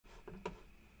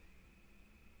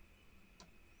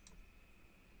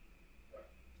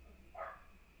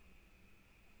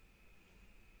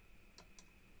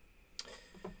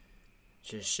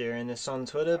Just sharing this on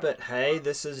Twitter, but hey,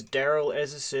 this is Daryl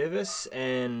as a Service,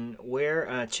 and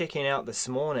we're checking out this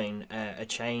morning a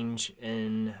change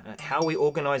in how we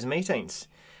organize meetings.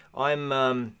 I'm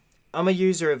a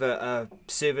user of a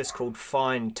service called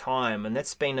FindTime, and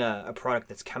that's been a product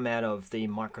that's come out of the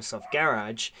Microsoft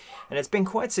Garage, and it's been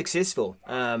quite successful.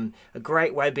 A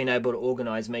great way of being able to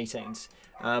organize meetings.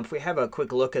 If we have a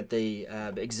quick look at the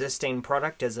existing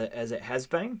product as it has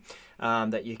been,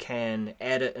 that you can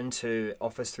add it into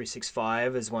Office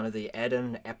 365 as one of the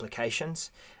add-in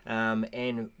applications.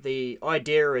 And the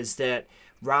idea is that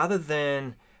rather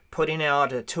than putting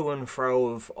out a to and fro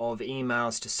of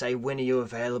emails to say when are you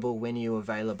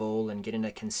available, and getting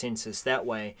a consensus that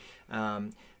way,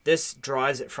 this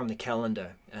drives it from the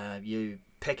calendar. You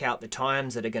pick out the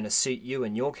times that are going to suit you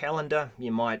in your calendar.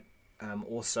 You might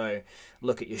also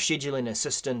look at your scheduling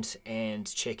assistant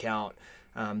and check out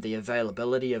the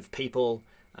availability of people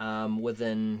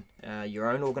within your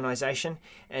own organization,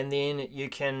 and then you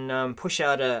can push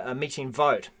out a meeting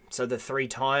vote. So the 3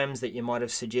 times that you might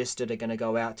have suggested are going to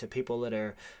go out to people that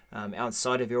are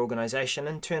outside of your organization,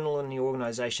 internal in your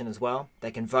organization as well.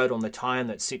 They can vote on the time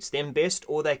that suits them best,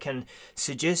 or they can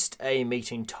suggest a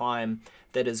meeting time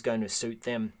that is going to suit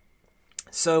them.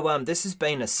 So this has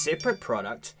been a separate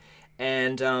product.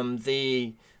 And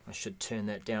I should turn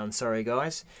that down. Sorry,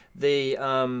 guys. There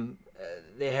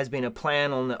has been a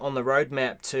plan on the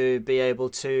roadmap to be able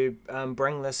to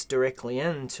bring this directly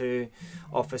into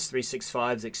Office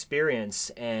 365's experience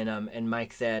and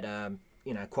make that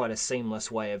quite a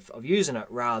seamless way of using it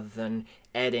rather than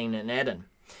adding an add-in.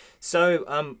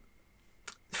 So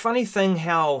funny thing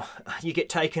how you get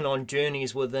taken on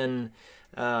journeys within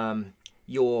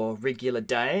your regular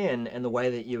day and the way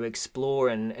that you explore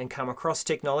and come across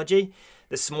technology.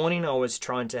 This morning I was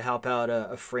trying to help out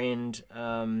a friend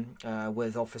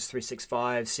with Office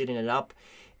 365, setting it up,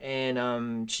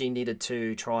 and she needed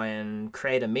to try and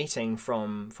create a meeting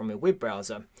from a web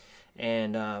browser.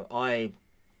 And I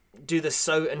do this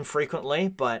so infrequently,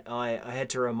 but I had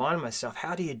to remind myself,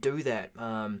 how do you do that?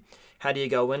 How do you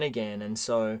go in again? And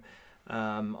so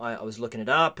I was looking it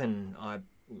up, and I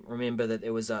remember that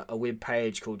there was a web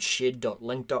page called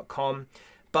shed.link.com,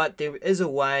 but there is a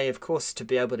way, of course, to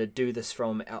be able to do this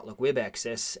from Outlook Web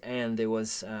Access, and there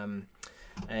was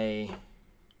a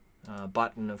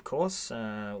button, of course,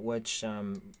 which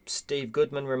Steve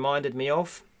Goodman reminded me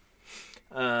of,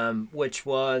 which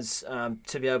was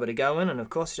to be able to go in and, of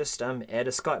course, just add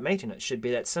a Skype meeting. It should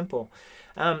be that simple.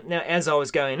 Now, as I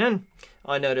was going in,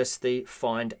 I noticed the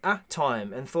Find a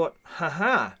Time and thought,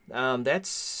 haha,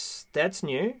 that's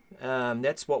new.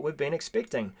 That's what we've been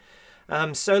expecting.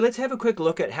 So let's have a quick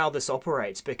look at how this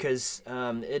operates, because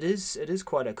it is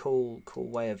quite a cool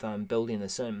way of building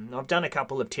this in. I've done a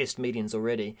couple of test meetings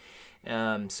already,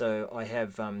 so I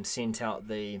have sent out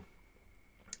a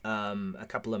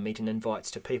couple of meeting invites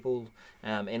to people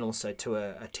and also to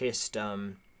a test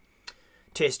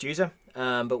user.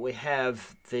 But we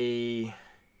have the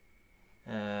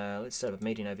let's set up a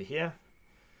meeting over here.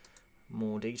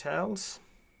 More details.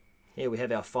 Here we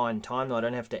have our Find Time. Now, I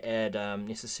don't have to add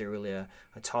necessarily a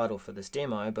title for this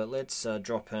demo, but let's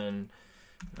drop in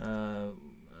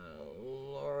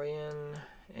Lorian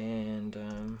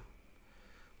and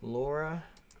Laura.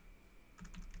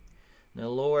 Now,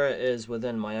 Laura is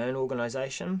within my own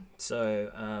organization, so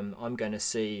I'm going to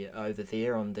see over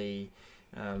there on the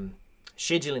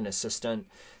scheduling assistant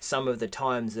some of the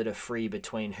times that are free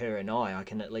between her and I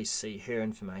can at least see her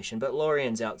information, but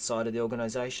Lorian's outside of the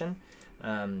organization.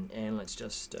 And let's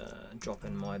just drop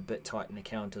in my BitTitan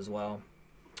account as well.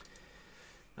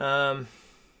 And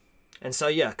so,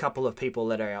 yeah, a couple of people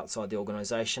that are outside the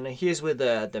organization. And here's where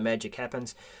the magic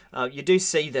happens. You do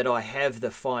see that I have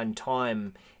the Find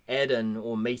Time add-in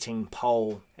or meeting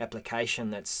poll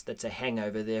application that's a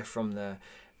hangover there from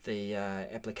the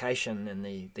application and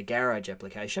the Garage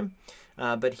application.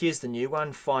 But here's the new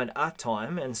one, Find a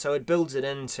Time, and so it builds it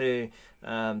into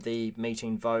the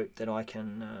meeting vote that I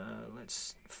can,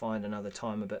 let's find another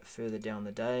time a bit further down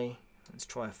the day. Let's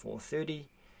try 4:30,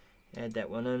 add that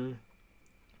one in.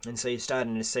 And so you're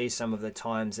starting to see some of the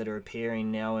times that are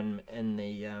appearing now in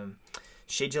the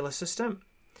scheduler system.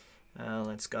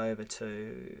 Let's go over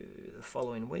to the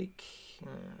following week,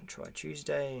 try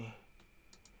Tuesday,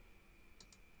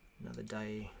 another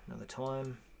day, another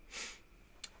time.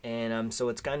 And so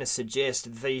it's going to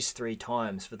suggest these 3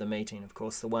 times for the meeting. Of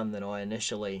course, the one that I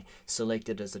initially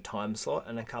selected as a time slot,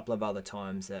 and a couple of other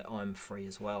times that I'm free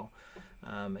as well.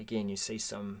 Again, you see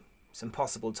some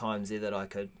possible times there that I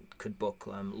could book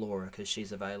Laura, because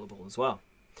she's available as well.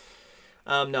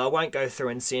 No, I won't go through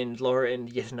and send Lauren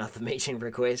yet another meeting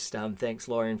request. Thanks,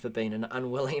 Lauren, for being an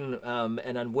unwilling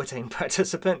and unwitting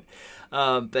participant.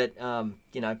 But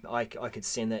you know, I could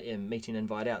send that meeting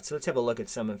invite out. So let's have a look at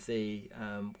some of the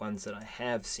ones that I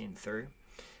have sent through.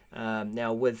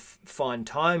 Now, with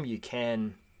FindTime, you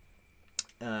can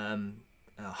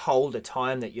hold a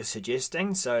time that you're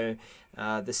suggesting. So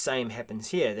the same happens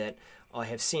here, that I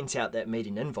have sent out that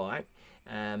meeting invite.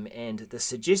 And the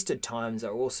suggested times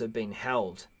are also being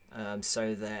held,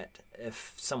 so that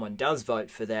if someone does vote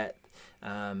for that,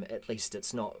 at least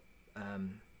it's not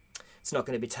going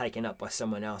to be taken up by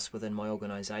someone else within my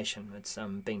organisation. It's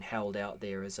being held out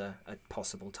there as a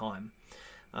possible time.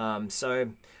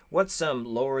 So what's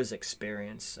Laura's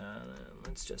experience?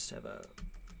 Let's just have a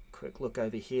quick look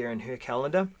over here in her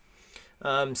calendar.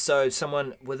 So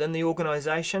someone within the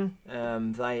organisation,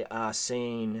 they are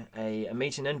seeing a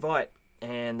meeting invite,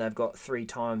 and they've got 3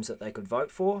 times that they could vote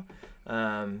for.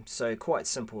 So quite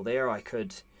simple there. I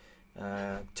could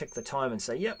tick the time and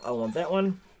say, yep, I want that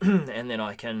one. And then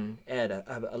I can add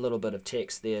a little bit of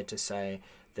text there to say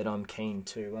that I'm keen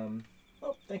to,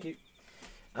 oh, thank you.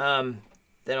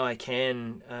 Then I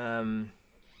can,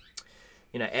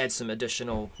 you know, add some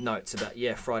additional notes about,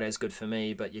 yeah, Friday's good for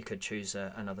me, but you could choose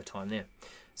another time there.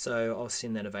 So I'll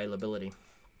send that availability.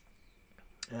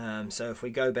 So if we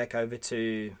go back over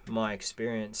to my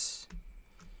experience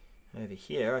over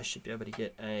here, I should be able to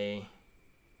get a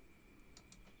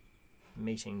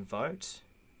meeting vote.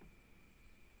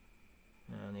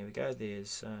 And there we go.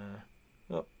 There's,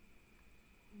 oh,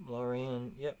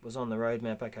 Lorian, yep, was on the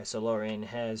roadmap. Okay, so Lorian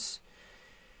has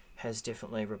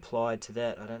definitely replied to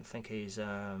that. I don't think he's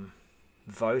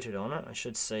voted on it. I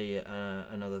should see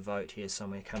another vote here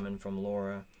somewhere coming from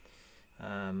Laura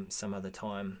some other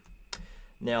time.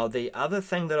 Now, the other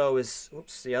thing that I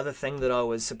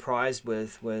was surprised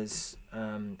with was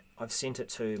I've sent it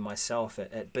to myself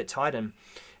at BitTitan,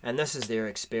 and this is their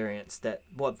experience, that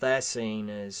what they're seeing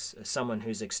is someone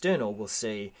who's external will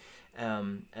see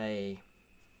a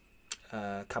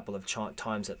couple of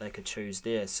times that they could choose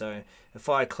there. So if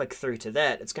I click through to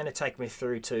that, it's going to take me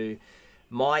through to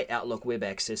my Outlook Web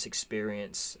Access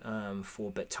experience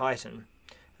for BitTitan,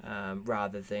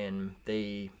 rather than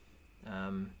the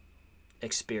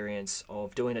experience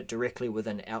of doing it directly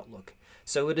within Outlook.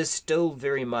 So it is still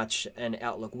very much an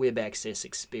Outlook Web Access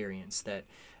experience, that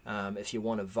if you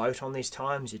want to vote on these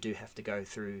times, you do have to go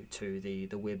through to the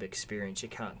web experience. You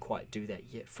can't quite do that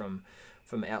yet from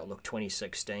Outlook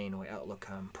 2016 or Outlook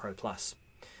Pro Plus.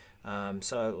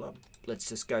 So let's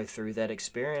just go through that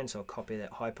experience. I'll copy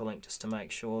that hyperlink just to make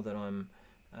sure that I'm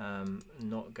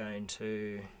not going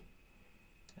to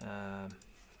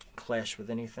clash with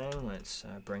anything. Let's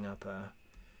bring up a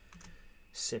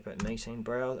separate meeting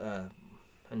browser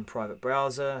in private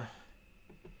browser,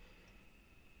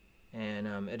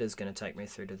 and it is going to take me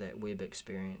through to that web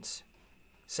experience.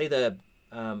 See the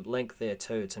link there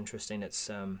too. It's interesting. It's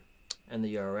in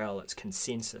the URL. It's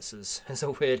consensus is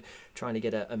a word, trying to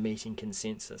get a meeting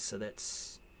consensus. So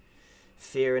that's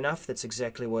fair enough. That's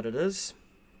exactly what it is.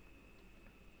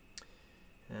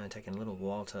 Taking a little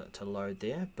while to load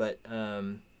there, but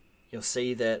you'll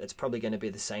see that it's probably going to be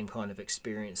the same kind of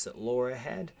experience that Laura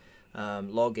had.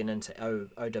 Log in into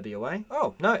OWA.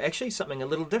 Oh, no, actually something a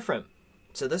little different.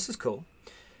 So this is cool.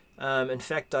 In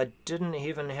fact, I didn't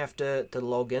even have to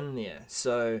log in there.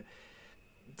 So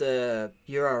the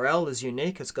URL is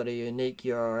unique. It's got a unique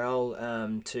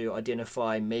URL to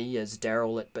identify me as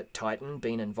Daryl at BitTitan,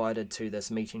 being invited to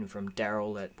this meeting from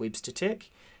Daryl at Webster Tech.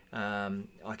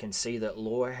 I can see that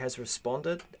Laura has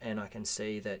responded, and I can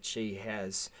see that she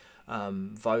has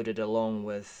voted along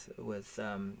with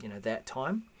you know, that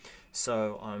time.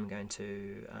 So I'm going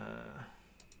to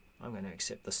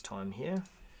accept this time here.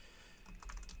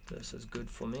 This is good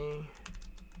for me.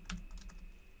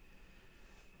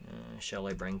 Shall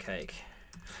I bring cake?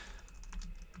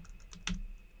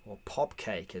 Or pop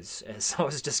cake, as I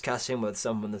was discussing with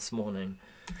someone this morning.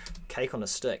 Cake on a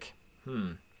stick.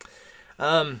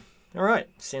 Alright,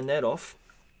 send that off.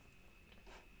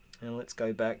 And let's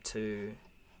go back to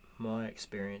my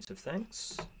experience of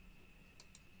things.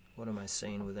 What am I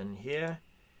seeing within here?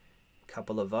 A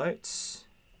couple of votes.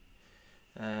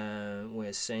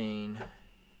 We're seeing,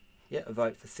 yeah, a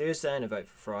vote for Thursday and a vote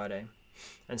for Friday.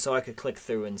 And so I could click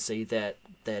through and see that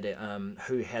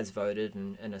who has voted,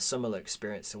 and a similar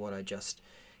experience to what I just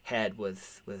had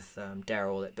with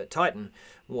Daryl at BitTitan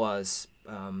was,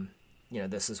 you know,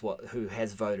 this is who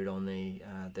has voted on the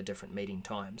different meeting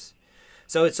times.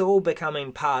 So it's all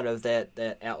becoming part of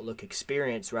that Outlook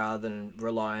experience, rather than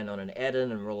relying on an add-in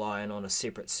and relying on a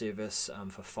separate service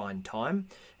for FindTime.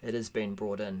 It has been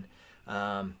brought in.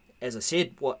 as I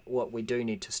said, what we do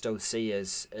need to still see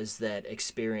is that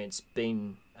experience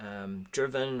being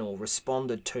driven or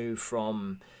responded to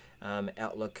from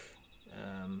Outlook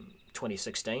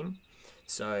 2016.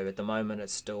 So at the moment, it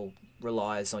still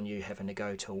relies on you having to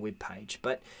go to a web page,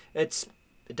 but it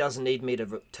doesn't need me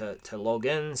to log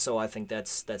in. So I think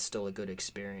that's still a good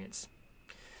experience.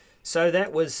 So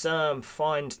that was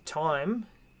FindTime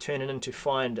turning into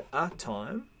Find a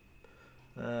Time.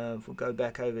 If we'll go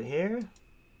back over here,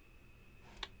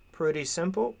 pretty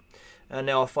simple.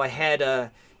 Now, if I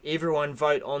had everyone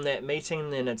vote on that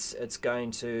meeting, then it's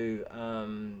going to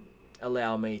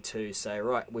allow me to say,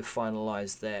 right, we've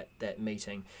finalized that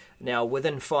meeting. Now,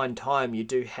 within FindTime, you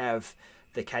do have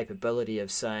the capability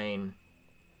of saying,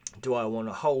 do I want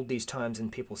to hold these times in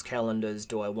people's calendars?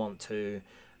 Do I want to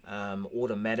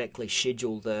automatically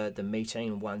schedule the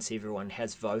meeting once everyone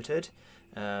has voted,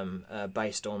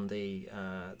 based on the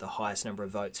highest number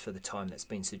of votes for the time that's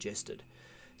been suggested.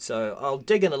 So I'll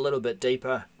dig in a little bit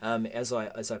deeper as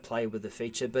I play with the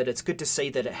feature, but it's good to see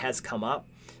that it has come up,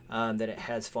 that it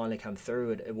has finally come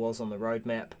through. It was on the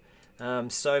roadmap.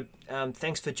 So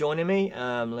thanks for joining me.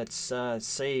 Let's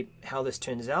see how this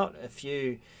turns out. If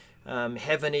you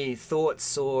have any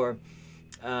thoughts or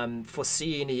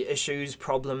foresee any issues,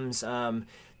 problems,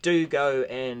 do go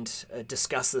and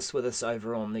discuss this with us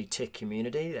over on the tech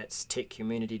community. That's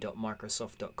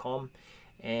techcommunity.microsoft.com,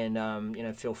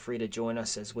 and feel free to join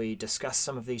us as we discuss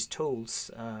some of these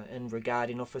tools in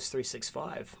regarding Office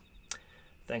 365.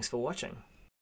 Thanks for watching.